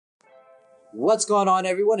What's going on,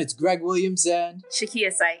 everyone? It's Greg Williams and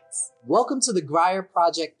Shakia Sykes. Welcome to the Grier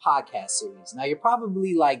Project podcast series. Now, you're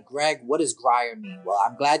probably like, Greg, what does Grier mean? Well,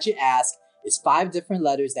 I'm glad you asked. It's 5 different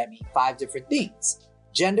letters that mean 5 different things: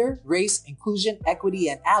 gender, race, inclusion, equity,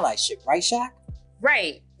 and allyship. Right, Shaq?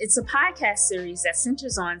 Right. It's a podcast series that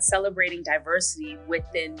centers on celebrating diversity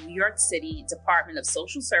within New York City Department of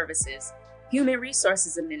Social Services, Human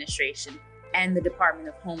Resources Administration, and the Department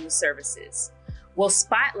of Homeless Services. We'll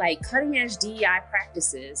spotlight cutting-edge DEI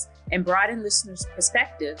practices and broaden listeners'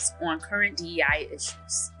 perspectives on current DEI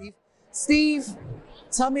issues. Steve,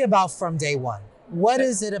 tell me about From Day One. What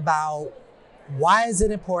is it about? Why is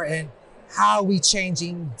it important? How are we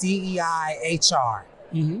changing DEI HR?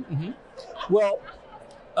 Well,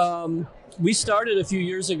 we started a few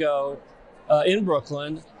years ago in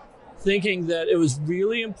Brooklyn, thinking that it was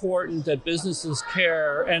really important that businesses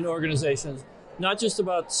care and organizations, not just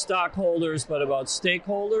about stockholders, but about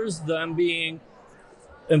stakeholders, them being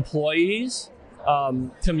employees,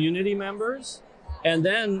 community members. And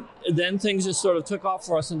then things just sort of took off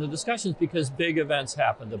for us in the discussions because big events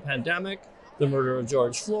happened. The pandemic, the murder of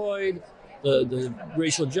George Floyd, the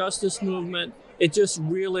racial justice movement. It just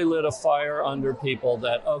really lit a fire under people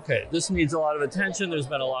that, okay, this needs a lot of attention. There's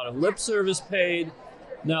been a lot of lip service paid.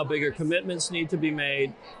 Now bigger commitments need to be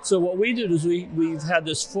made. So what we did is we've had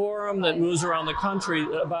this forum that moves around the country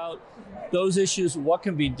about those issues. What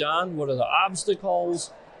can be done? What are the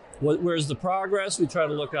obstacles? Where's the progress? We try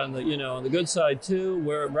to look on the on the good side too,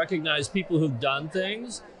 where recognize people who've done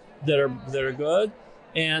things that are good,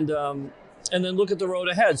 and then look at the road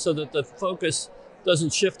ahead so that the focus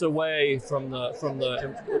doesn't shift away from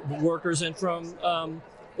the workers and from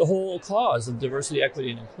the whole cause of diversity,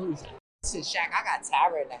 equity, and inclusion. Listen, Shaq, I got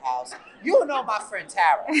Tara in the house. You don't know my friend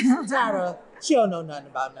Tara. Tara, she don't know nothing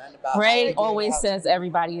about Greg always says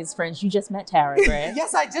everybody is friends. You just met Tara, Greg.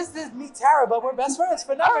 Yes, I just did meet Tara, but we're best friends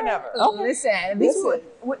for never. Okay. Listen.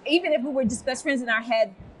 Even if we were just best friends in our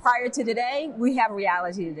head prior to today, we have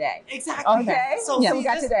reality today. Exactly. Okay? So we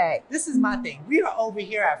got today. This is my thing. We are over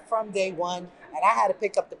here at From Day One, and I had to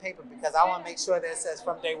pick up the paper because I want to make sure that it says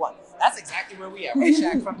From Day One. That's exactly where we are, right,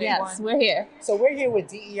 Shaq? From Day One. Yes, we're here. So we're here with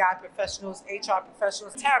DEI professionals, HR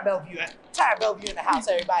professionals, Tara Bellevue in the house,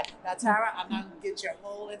 everybody. Now, Tara, I'm not going to get your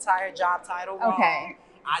whole entire job title wrong. Okay.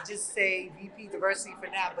 I just say VP Diversity for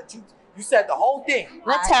now, but you said the whole thing.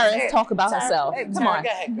 Let Tara talk about herself. Come on. Go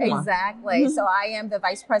ahead. Exactly. So I am the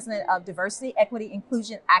Vice President of Diversity, Equity,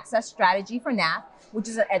 Inclusion, Access Strategy for NAF, which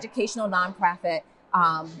is an educational nonprofit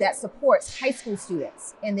that supports high school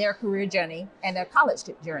students in their career journey and their college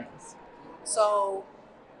journeys. So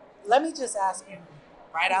let me just ask you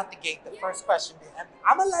right out the gate, the first question. And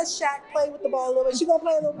I'm going to let Shaq play with the ball a little bit. She's going to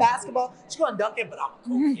play a little basketball. She's going to dunk it, but I'm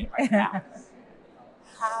going to coach it right now.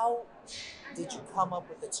 How did you come up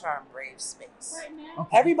with the term brave space?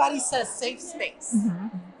 Okay. Everybody says safe space.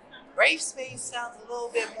 Mm-hmm. Brave space sounds a little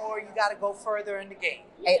bit more, you got to go further in the game.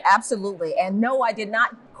 Absolutely. And no, I did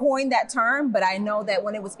not coin that term, but I know that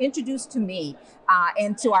when it was introduced to me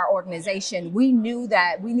and to our organization, we knew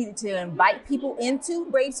that we needed to invite people into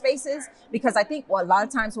brave spaces, because I think a lot of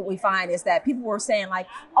times what we find is that people were saying like,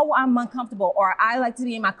 oh, I'm uncomfortable, or I like to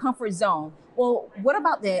be in my comfort zone. Well, what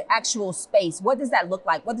about the actual space? What does that look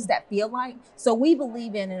like? What does that feel like? So we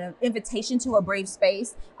believe in an invitation to a brave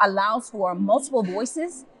space allows for multiple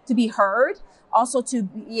voices to be heard, also to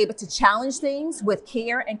be able to challenge things with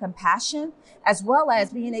care and compassion, as well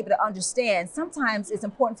as being able to understand sometimes it's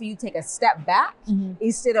important for you to take a step back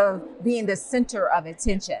instead of being the center of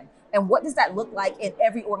attention. And what does that look like in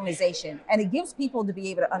every organization? And it gives people to be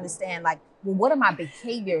able to understand, like, well, what are my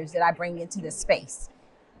behaviors that I bring into this space?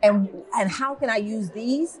 And how can I use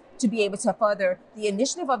these to be able to further the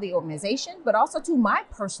initiative of the organization, but also to my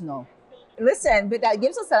personal. Listen, but that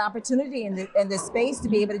gives us an opportunity in this space to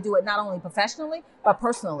be able to do it not only professionally, but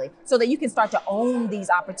personally, so that you can start to own these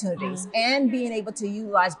opportunities and being able to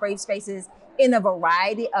utilize brave spaces in a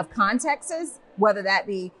variety of contexts, whether that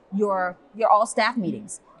be your all staff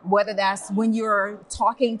meetings, whether that's when you're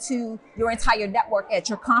talking to your entire network at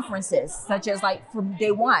your conferences, such as like From Day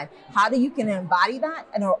One. How do you can embody that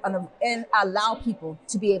and allow people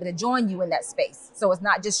to be able to join you in that space? So it's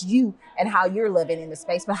not just you and how you're living in the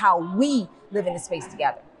space, but how we live in the space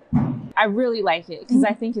together. I really like it because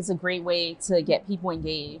I think it's a great way to get people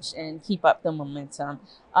engaged and keep up the momentum.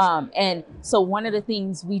 And so one of the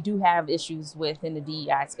things we do have issues with in the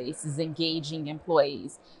DEI space is engaging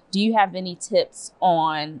employees. Do you have any tips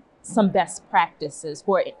on some best practices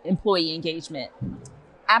for employee engagement?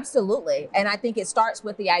 Absolutely. And I think it starts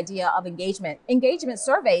with the idea of engagement. Engagement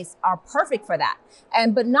surveys are perfect for that.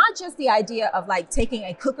 But not just the idea of like taking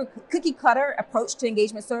a cookie cutter approach to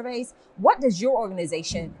engagement surveys. What does your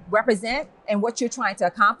organization represent and what you're trying to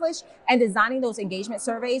accomplish, and designing those engagement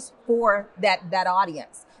surveys for that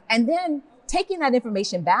audience. And then taking that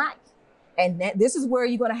information back. And this is where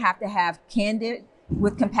you're going to have candid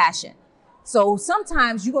with compassion. So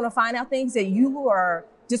sometimes you're going to find out things that you are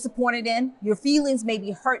disappointed in, your feelings may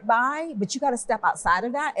be hurt by, but you got to step outside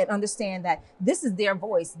of that and understand that this is their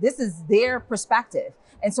voice, this is their perspective.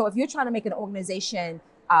 And so if you're trying to make an organization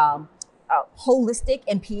holistic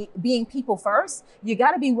and being people first, you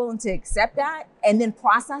got to be willing to accept that and then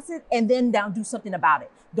process it and then now do something about it.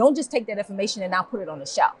 Don't just take that information and now put it on the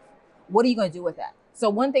shelf. What are you going to do with that? So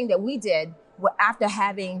one thing that we did after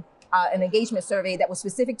having an engagement survey that was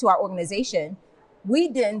specific to our organization, we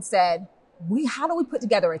then said, how do we put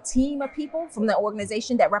together a team of people from the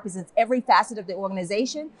organization that represents every facet of the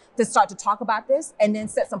organization to start to talk about this and then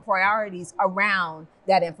set some priorities around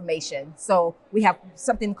that information. So we have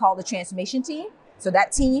something called the transformation team. So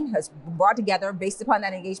that team has brought together based upon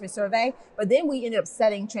that engagement survey, but then we ended up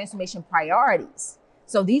setting transformation priorities.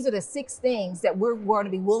 So these are the 6 things that we're going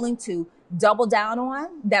to be willing to double down on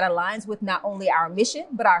that aligns with not only our mission,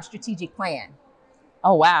 but our strategic plan.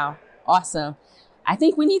 Oh, wow. Awesome. I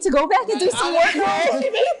think we need to go back and do some work. She's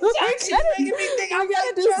making me think I'm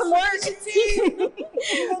gotta do some work.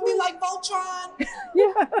 You're gonna be like Voltron.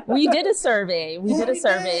 Yeah. We did a survey.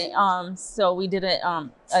 So we did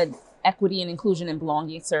a equity and inclusion and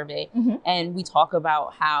belonging survey. Mm-hmm. And we talk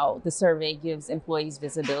about how the survey gives employees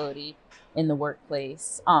visibility in the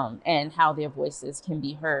workplace, and how their voices can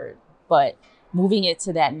be heard. But moving it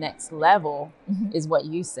to that next level is what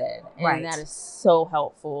you said. And that is so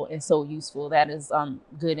helpful and so useful. That is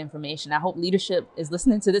good information. I hope leadership is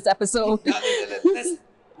listening to this episode.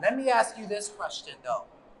 Let me ask you this question, though.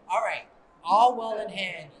 All right, all well in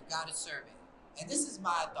hand, you got a survey. And this is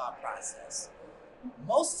my thought process.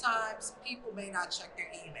 Most times, people may not check their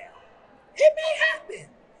email. It may happen.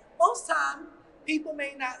 Most times, people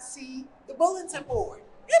may not see the bulletin board.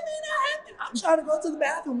 It may not happen. I'm trying to go to the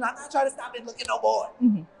bathroom. I'm not trying to stop and look at no board.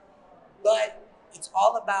 Mm-hmm. But it's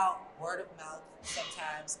all about word of mouth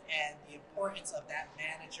sometimes and the importance of that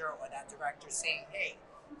manager or that director saying, hey,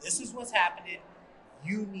 this is what's happening.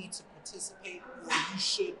 You need to participate or you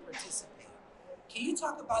should participate. Can you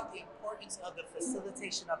talk about the importance of the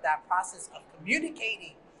facilitation of that process of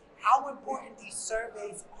communicating how important these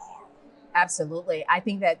surveys are? Absolutely. I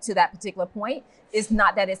think that to that particular point, it's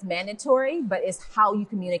not that it's mandatory, but it's how you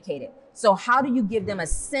communicate it. So how do you give them a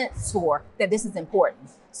sense for that this is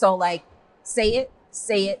important? So like, say it,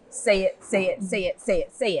 say it, say it, say it, say it, say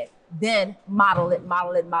it, say it. Then model it,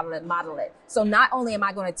 model it, model it, model it. So not only am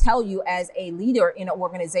I going to tell you as a leader in an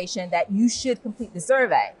organization that you should complete the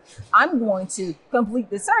survey, I'm going to complete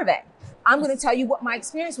the survey. I'm going to tell you what my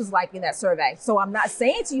experience was like in that survey. So I'm not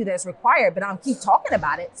saying to you that it's required, but I'm keep talking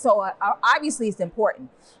about it. So obviously it's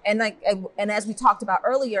important. And as we talked about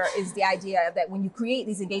earlier, is the idea that when you create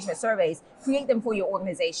these engagement surveys, create them for your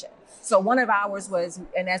organization. So one of ours was,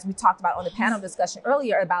 and as we talked about on the panel discussion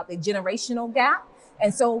earlier, about the generational gap.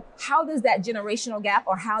 And so how does that generational gap,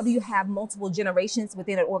 or how do you have multiple generations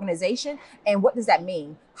within an organization? And what does that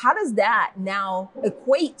mean? How does that now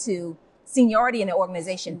equate to seniority in the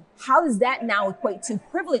organization? How does that now equate to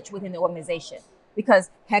privilege within the organization? Because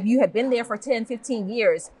you have been there for 10, 15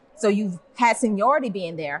 years, so you've had seniority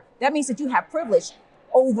being there. That means that you have privilege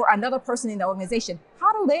over another person in the organization.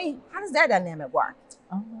 How does that dynamic work?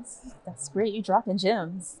 Oh, that's great. You're dropping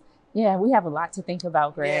gems. Yeah, we have a lot to think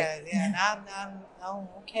about, Greg. Yeah, I'm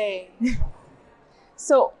okay.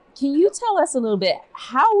 So can you tell us a little bit,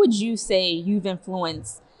 how would you say you've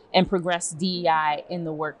influenced and progressed DEI in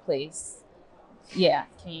the workplace? Yeah,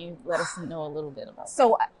 can you let us know a little bit about that?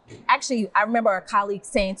 So actually, I remember a colleague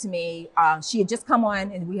saying to me, she had just come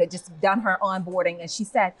on and we had just done her onboarding, and she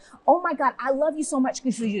said, oh my God, I love you so much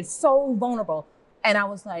because you're so vulnerable. And I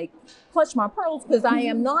was like, clutch my pearls, because I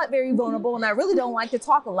am not very vulnerable and I really don't like to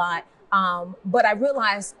talk a lot. But I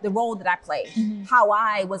realized the role that I played, how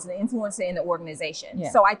I was an influencer in the organization.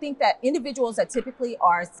 Yeah. So I think that individuals that typically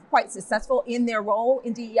are quite successful in their role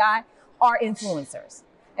in DEI are influencers.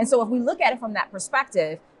 And so if we look at it from that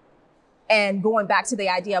perspective, and going back to the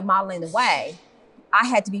idea of modeling the way, I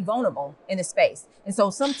had to be vulnerable in the space. And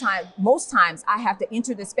so most times I have to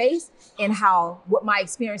enter the space in what my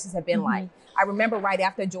experiences have been like. I remember right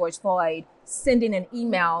after George Floyd sending an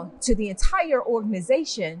email to the entire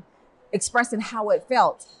organization expressing how it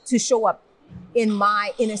felt to show up in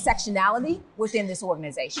my intersectionality within this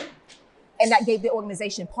organization. And that gave the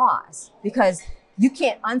organization pause, because You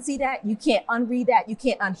can't unsee that. You can't unread that. You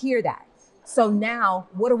can't unhear that. So now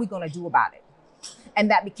what are we going to do about it? And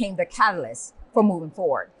that became the catalyst for moving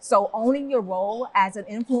forward. So owning your role as an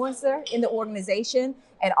influencer in the organization,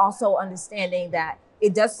 and also understanding that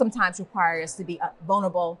it does sometimes require us to be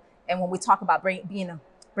vulnerable. And when we talk about bringing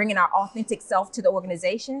our authentic self to the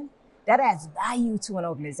organization, that adds value to an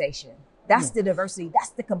organization. That's the diversity, that's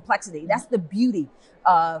the complexity, that's the beauty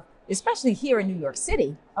of, especially here in New York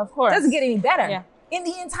City. Of course. It doesn't get any better. Yeah. In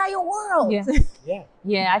the entire world. Yeah.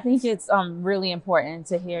 Yeah, I think it's really important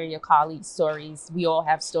to hear your colleagues' stories. We all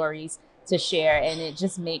have stories to share, and it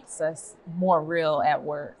just makes us more real at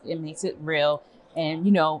work. It makes it real. And,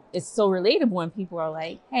 you know, it's so relatable when people are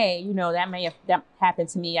like, hey, you know, that happened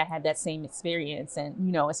to me. I had that same experience. And,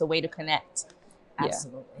 you know, it's a way to connect.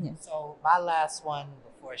 Absolutely. Yeah. So my last one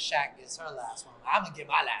before Shaq gets her last one, I'm going to get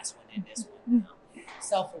my last one in this one now.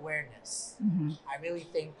 Self-awareness. Mm-hmm. I really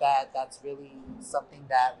think that that's really something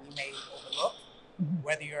that we may overlook,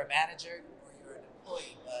 whether you're a manager or you're an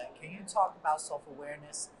employee. But can you talk about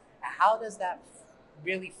self-awareness and how does that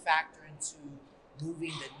really factor into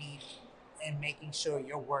moving the needle and making sure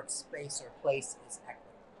your workspace or place is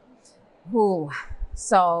equitable? Ooh.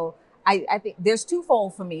 So I think there's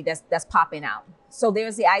twofold for me that's popping out. So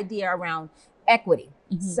there's the idea around equity.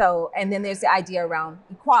 Mm-hmm. So, and then there's the idea around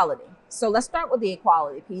equality. So let's start with the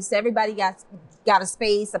equality piece. Everybody got a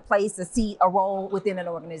space, a place, a seat, a role within an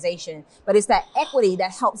organization. But it's that equity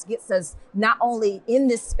that gets us not only in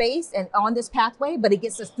this space and on this pathway, but it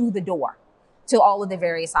gets us through the door to all of the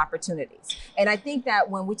various opportunities. And I think that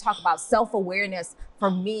when we talk about self-awareness,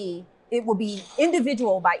 for me, it will be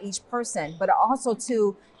individual by each person, but also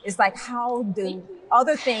too, is like how do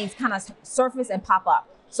other things kind of surface and pop up.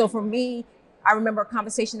 So for me, I remember a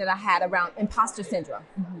conversation that I had around imposter syndrome.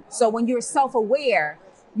 Mm-hmm. So when you're self-aware,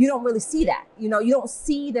 you don't really see that. You know, you don't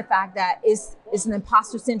see the fact that it's an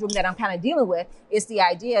imposter syndrome that I'm kind of dealing with. It's the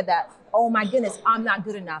idea that, oh my goodness, I'm not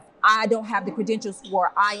good enough. I don't have the credentials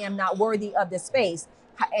for, I am not worthy of this space,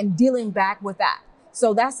 and dealing back with that.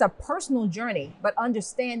 So that's a personal journey, but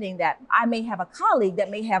understanding that I may have a colleague that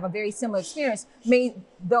may have a very similar experience,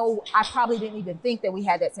 though I probably didn't even think that we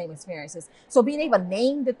had that same experiences. So being able to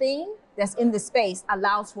name the thing that's in the space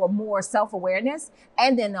allows for more self-awareness,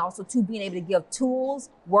 and then also to being able to give tools,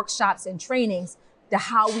 workshops, and trainings to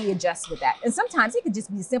how we adjust with that. And sometimes it could just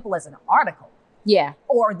be as simple as an article. Yeah.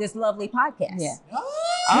 Or this lovely podcast. Yeah.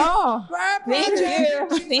 Oh, Thank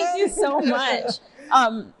you. Thank you so much.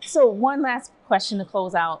 So one last question to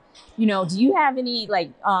close out. You know, do you have any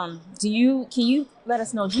can you let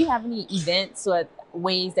us know, do you have any events or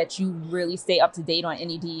ways that you really stay up to date on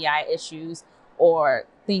any DEI issues or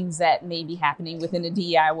things that may be happening within the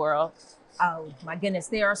DEI world? Oh my goodness,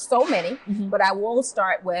 there are so many, but I will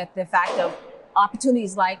start with the fact of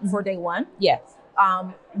opportunities like for Day One. Yes.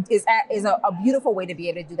 Is a beautiful way to be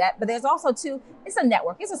able to do that. But there's also too, it's a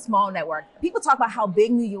network. It's a small network. People talk about how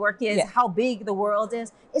big New York is, how big the world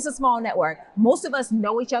is. It's a small network. Most of us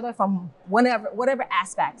know each other from whatever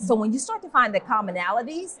aspect. So when you start to find the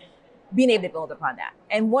commonalities, being able to build upon that.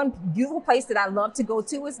 And one beautiful place that I love to go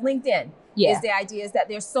to is LinkedIn. Yeah. Is the idea is that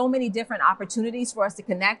there's so many different opportunities for us to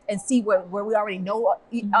connect and see where we already know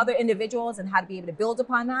other individuals and how to be able to build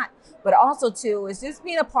upon that. But also too is just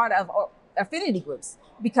being a part of affinity groups,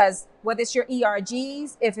 because whether it's your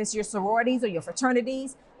ERGs, if it's your sororities or your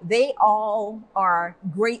fraternities, they all are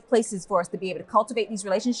great places for us to be able to cultivate these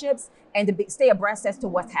relationships and to stay abreast as to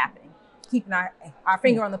what's happening, keeping our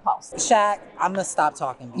finger on the pulse. Shaq, I'm going to stop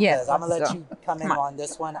talking because I'm going to let go. you come in on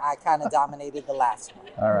this one. I kind of dominated the last one.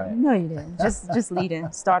 All right. No, you didn't. Just lead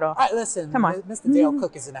in. Start off. All right, listen. Come on. Mr. Dale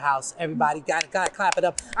Cook is in the house. Everybody got to clap it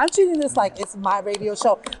up. I'm treating this like it's my radio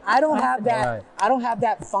show. I don't have that. Right. I don't have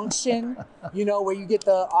that function, where you get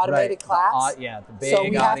the automated claps. The big So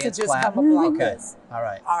we have to audience just clap. come up like Okay. this. All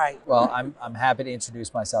right. All right. Well, I'm happy to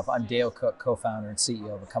introduce myself. I'm Dale Cook, co-founder and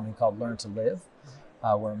CEO of a company called Learn to Live.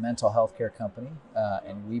 We're a mental health care company,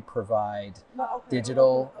 and we provide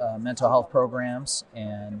digital mental health programs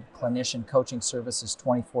and clinician coaching services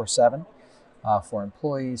 24/7 for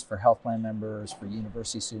employees, for health plan members, for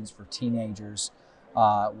university students, for teenagers.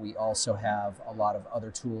 We also have a lot of other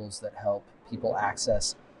tools that help people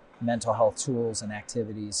access mental health tools and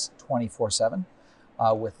activities 24/7,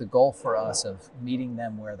 with the goal for us of meeting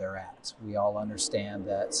them where they're at. We all understand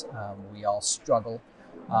that we all struggle.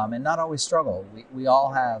 And not always struggle. We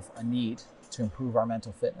all have a need to improve our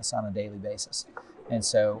mental fitness on a daily basis. And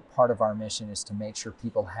so part of our mission is to make sure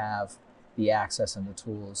people have the access and the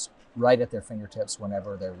tools right at their fingertips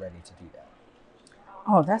whenever they're ready to do that.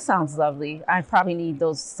 Oh, that sounds lovely. I probably need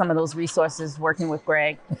some of those resources working with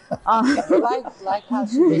Greg. Like how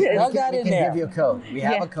she plug that in we can there. give you a code. We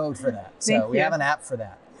have Yeah. a code for that. Thank So we you. have an app for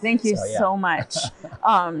that. Thank you So, yeah. so much.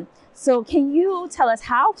 So can you tell us,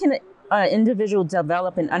 how can an individual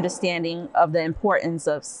develop an understanding of the importance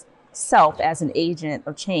of self as an agent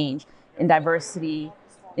of change in diversity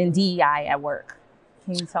in DEI at work?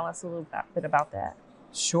 Can you tell us a little bit about that?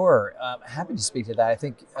 Sure. Happy to speak to that. I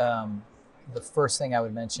think the first thing I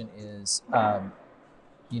would mention is,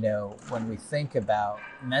 when we think about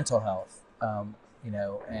mental health,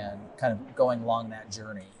 and kind of going along that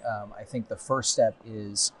journey, I think the first step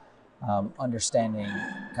is understanding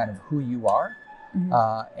kind of who you are.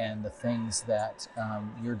 And the things that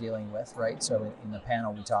you're dealing with, right? So in the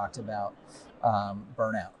panel, we talked about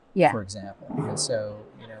burnout, for example. And so,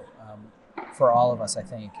 for all of us, I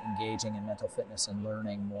think engaging in mental fitness and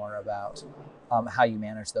learning more about how you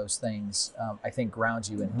manage those things, I think grounds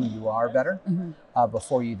you in who you are better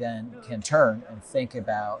before you then can turn and think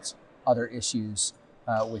about other issues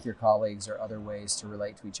with your colleagues or other ways to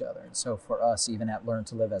relate to each other. And so for us, even at Learn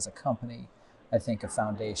to Live as a company, I think a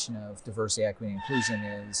foundation of diversity, equity, and inclusion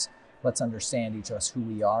is let's understand each of us, who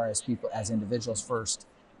we are as people, as individuals first,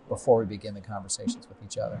 before we begin the conversations with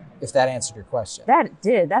each other. If that answered your question. That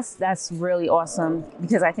did. That's really awesome,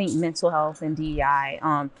 because I think mental health and DEI,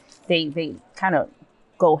 they kind of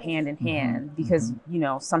go hand in hand, because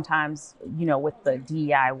sometimes with the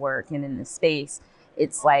DEI work and in the space,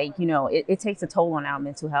 it's like it takes a toll on our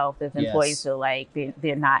mental health if employees feel like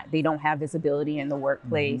they don't have visibility in the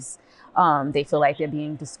workplace. They feel like they're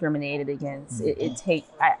being discriminated against.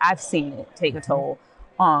 I've seen it take a toll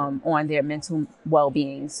on their mental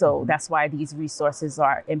well-being. So that's why these resources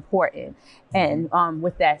are important. And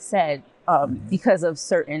with that said, because of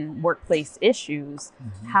certain workplace issues,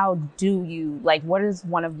 how do you, what is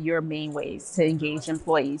one of your main ways to engage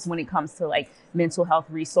employees when it comes to mental health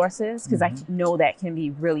resources? Because I know that can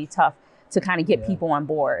be really tough to kind of get people on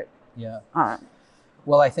board.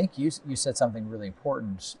 Well, I think you said something really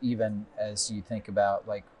important, even as you think about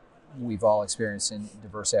we've all experienced in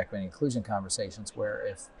diversity, equity, and inclusion conversations, where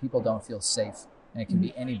if people don't feel safe, and it can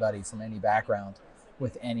be anybody from any background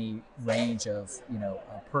with any range of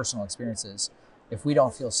personal experiences, if we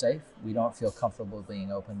don't feel safe, we don't feel comfortable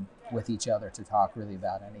being open with each other to talk really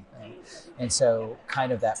about anything. And so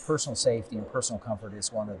kind of that personal safety and personal comfort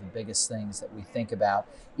is one of the biggest things that we think about,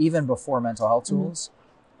 even before mental health tools,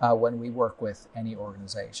 when we work with any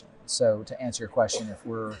organization. So to answer your question, if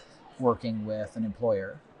we're working with an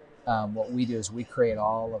employer, what we do is we create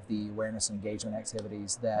all of the awareness and engagement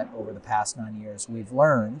activities that over the past 9 years we've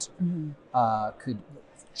learned could,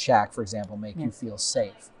 Shaq, for example, make you feel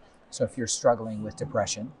safe. So if you're struggling with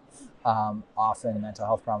depression, often mental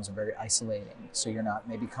health problems are very isolating. So you're not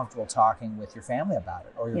maybe comfortable talking with your family about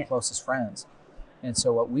it or your closest friends. And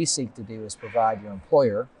so what we seek to do is provide your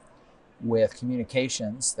employer with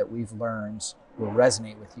communications that we've learned will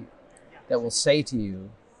resonate with you, that will say to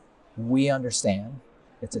you, we understand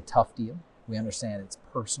it's a tough deal. We understand it's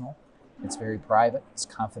personal. It's very private. It's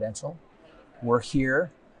confidential. We're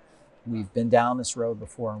here. We've been down this road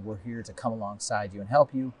before, and we're here to come alongside you and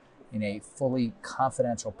help you in a fully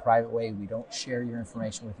confidential, private way. We don't share your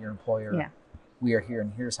information with your employer. We are here,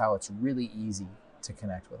 and here's how it's really easy to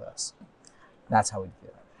connect with us. That's how we do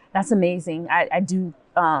it. That's amazing. I do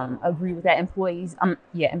agree with that. Employees,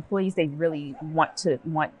 they really want to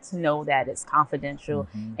know that it's confidential,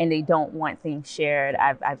 and they don't want things shared.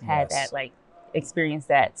 I've had that experience,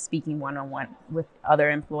 that speaking one-on-one with other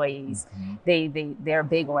employees. They're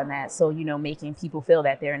big on that. So making people feel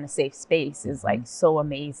that they're in a safe space is so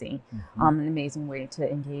amazing. An amazing way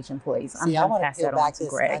to engage employees. See, I want to peel back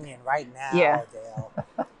this onion right now, Dale.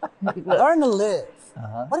 Learn to Live.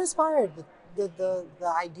 What inspired the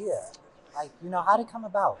idea? How did it come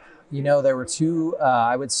about? There were two,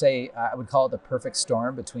 I would call it the perfect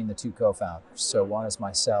storm between the two co-founders. So one is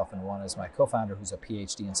myself and one is my co-founder, who's a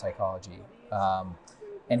PhD in psychology.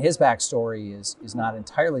 And his backstory is not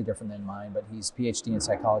entirely different than mine, but he's PhD in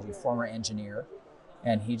psychology, former engineer,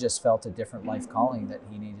 and he just felt a different life calling that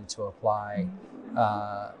he needed to apply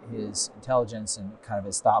his intelligence and kind of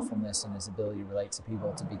his thoughtfulness and his ability to relate to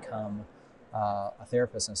people to become a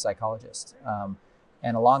therapist and a psychologist.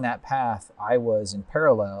 And along that path, I was in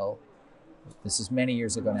parallel, this is many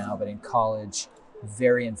years ago now, but in college,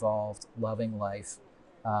 very involved, loving life,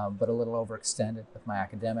 but a little overextended with my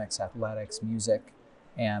academics, athletics, music.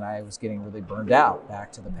 And I was getting really burned out,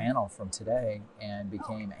 back to the panel from today, and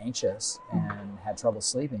became anxious and had trouble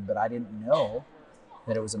sleeping. But I didn't know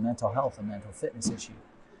that it was a mental health and mental fitness issue.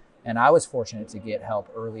 And I was fortunate to get help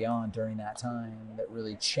early on during that time that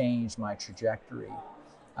really changed my trajectory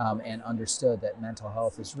and understood that mental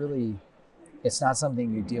health is really, it's not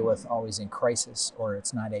something you deal with always in crisis, or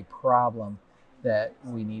it's not a problem that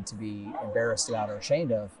we need to be embarrassed about or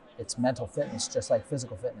ashamed of. It's mental fitness, just like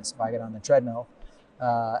physical fitness. If I get on the treadmill,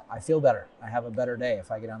 I feel better. I have a better day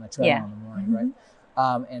if I get on the treadmill in the morning, right?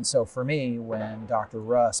 And so for me, when Dr.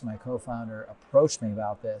 Russ, my co-founder, approached me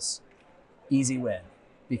about this, easy win,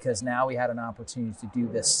 because now we had an opportunity to do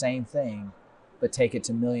this same thing, but take it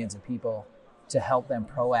to millions of people to help them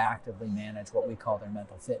proactively manage what we call their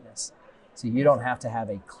mental fitness. So you don't have to have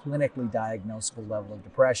a clinically diagnosable level of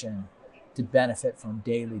depression to benefit from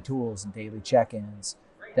daily tools and daily check-ins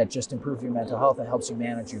that just improve your mental health and helps you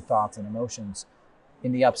manage your thoughts and emotions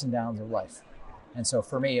in the ups and downs of life. And so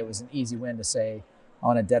for me, it was an easy win to say, I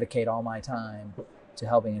want to dedicate all my time to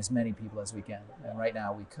helping as many people as we can. And right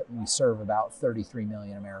now we serve about 33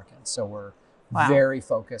 million Americans. So we're very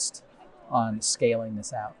focused on scaling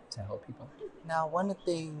this out to help people. Now, one of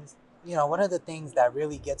the things that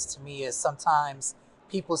really gets to me is sometimes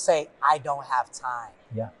people say, I don't have time.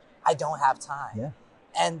 Yeah. I don't have time. Yeah.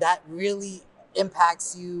 And that really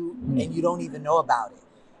impacts you and you don't even know about it.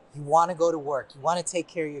 You want to go to work. You want to take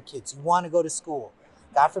care of your kids. You want to go to school.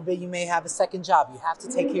 God forbid you may have a second job. You have to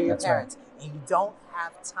take care of your parents. Right. And you don't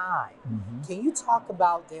have time. Can you talk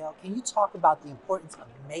about, Dale, the importance of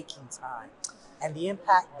making time and the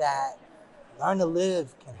impact that Learn to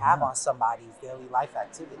Live can have on somebody's daily life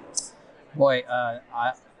activities? Boy,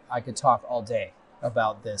 I could talk all day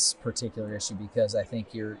about this particular issue, because I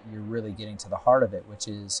think you're really getting to the heart of it, which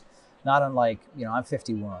is not unlike, I'm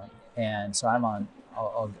 51, and so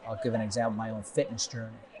I'll give an example of my own fitness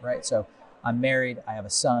journey, right? So I'm married, I have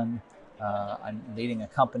a son, I'm leading a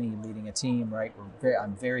company, leading a team, right?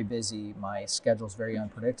 I'm very busy, my schedule's very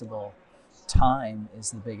unpredictable. Time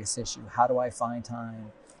is the biggest issue. How do I find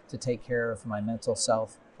time to take care of my mental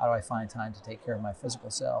self? How do I find time to take care of my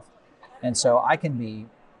physical self? And so I can be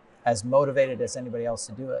as motivated as anybody else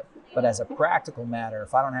to do it. But as a practical matter,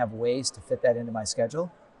 if I don't have ways to fit that into my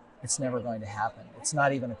schedule, it's never going to happen. It's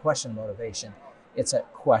not even a question of motivation. It's a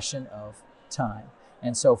question of time.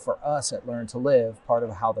 And so for us at Learn to Live, part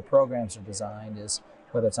of how the programs are designed is,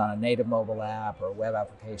 whether it's on a native mobile app or a web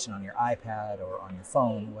application on your iPad or on your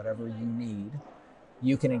phone, whatever you need,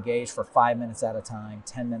 you can engage for 5 minutes at a time,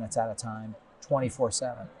 10 minutes at a time,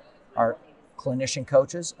 24/7. Our clinician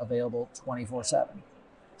coaches available 24/7.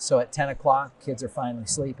 So at 10 o'clock, kids are finally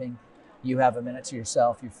sleeping. You have a minute to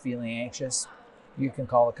yourself. You're feeling anxious. You can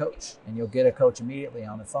call a coach, and you'll get a coach immediately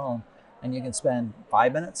on the phone. And you can spend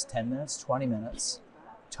 5 minutes, 10 minutes, 20 minutes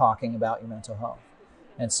talking about your mental health.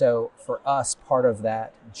 And so for us, part of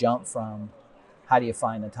that jump from how do you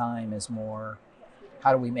find the time is more,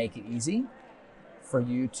 how do we make it easy for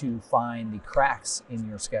you to find the cracks in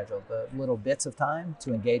your schedule, the little bits of time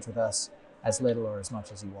to engage with us as little or as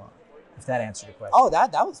much as you want. If that answered your question. Oh,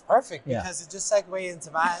 that was perfect, because it just segued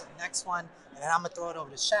into my next one, and then I'm gonna throw it over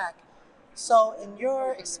to Shaq. So, in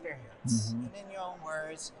your experience, and in your own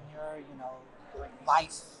words, in your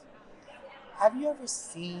life, have you ever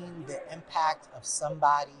seen the impact of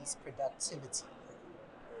somebody's productivity?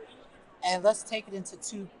 And let's take it into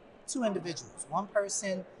two individuals. One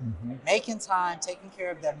person making time, taking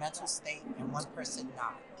care of their mental state, and one person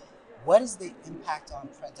not. What is the impact on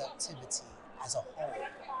productivity as a whole,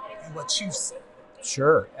 and what you've seen?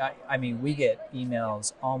 Sure. I mean, we get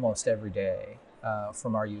emails almost every day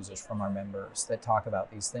from our users, from our members, that talk about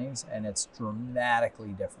these things, and it's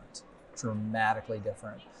dramatically different.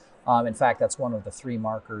 In fact, that's one of the 3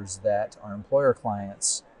 markers that our employer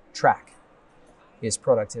clients track, is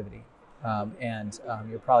productivity.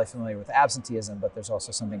 You're probably familiar with absenteeism, but there's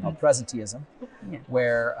also something called presenteeism,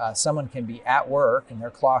 where someone can be at work and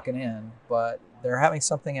they're clocking in, but they're having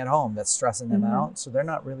something at home that's stressing them out, so they're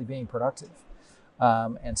not really being productive.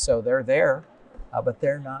 And so they're there, but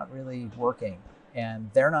they're not really working,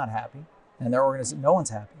 and they're not happy, and their organization, no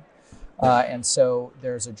one's happy. And so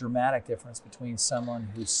there's a dramatic difference between someone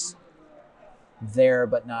who's there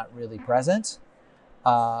but not really present,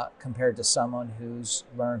 compared to someone who's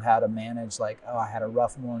learned how to manage, like, oh, I had a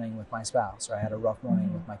rough morning with my spouse, or I had a rough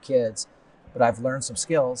morning with my kids, but I've learned some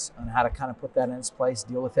skills on how to kind of put that in its place,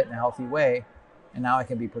 deal with it in a healthy way, and now I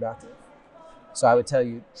can be productive. So I would tell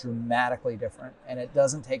you, dramatically different, and it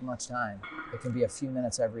doesn't take much time. It can be a few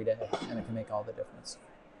minutes every day, and it can make all the difference.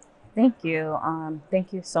 Thank you.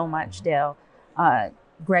 Thank you so much, Dale.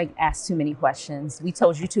 Greg asked too many questions. We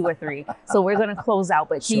told you 2 or 3. So we're going to close out,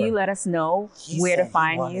 but can you let us know where to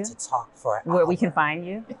find you? To talk for an where hour. We can find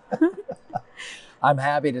you? I'm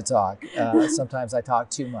happy to talk. Sometimes I talk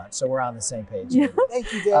too much, so we're on the same page.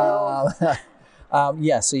 Thank you, Dale.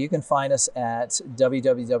 So you can find us at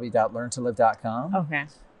www.learntolive.com. Okay.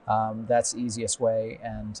 That's the easiest way.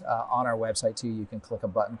 And on our website too, you can click a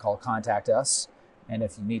button called Contact Us. And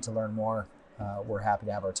if you need to learn more, we're happy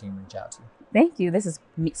to have our team reach out to you. Thank you. This is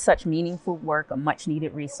such meaningful work, a much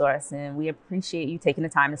needed resource, and we appreciate you taking the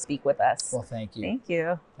time to speak with us. Well, thank you. Thank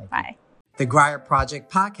you. Bye. The Grier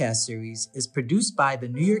Project podcast series is produced by the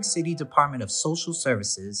New York City Department of Social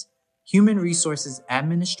Services, Human Resources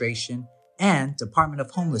Administration, and Department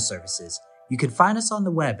of Homeless Services. You can find us on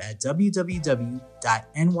the web at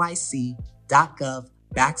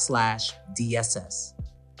www.nyc.gov/DSS.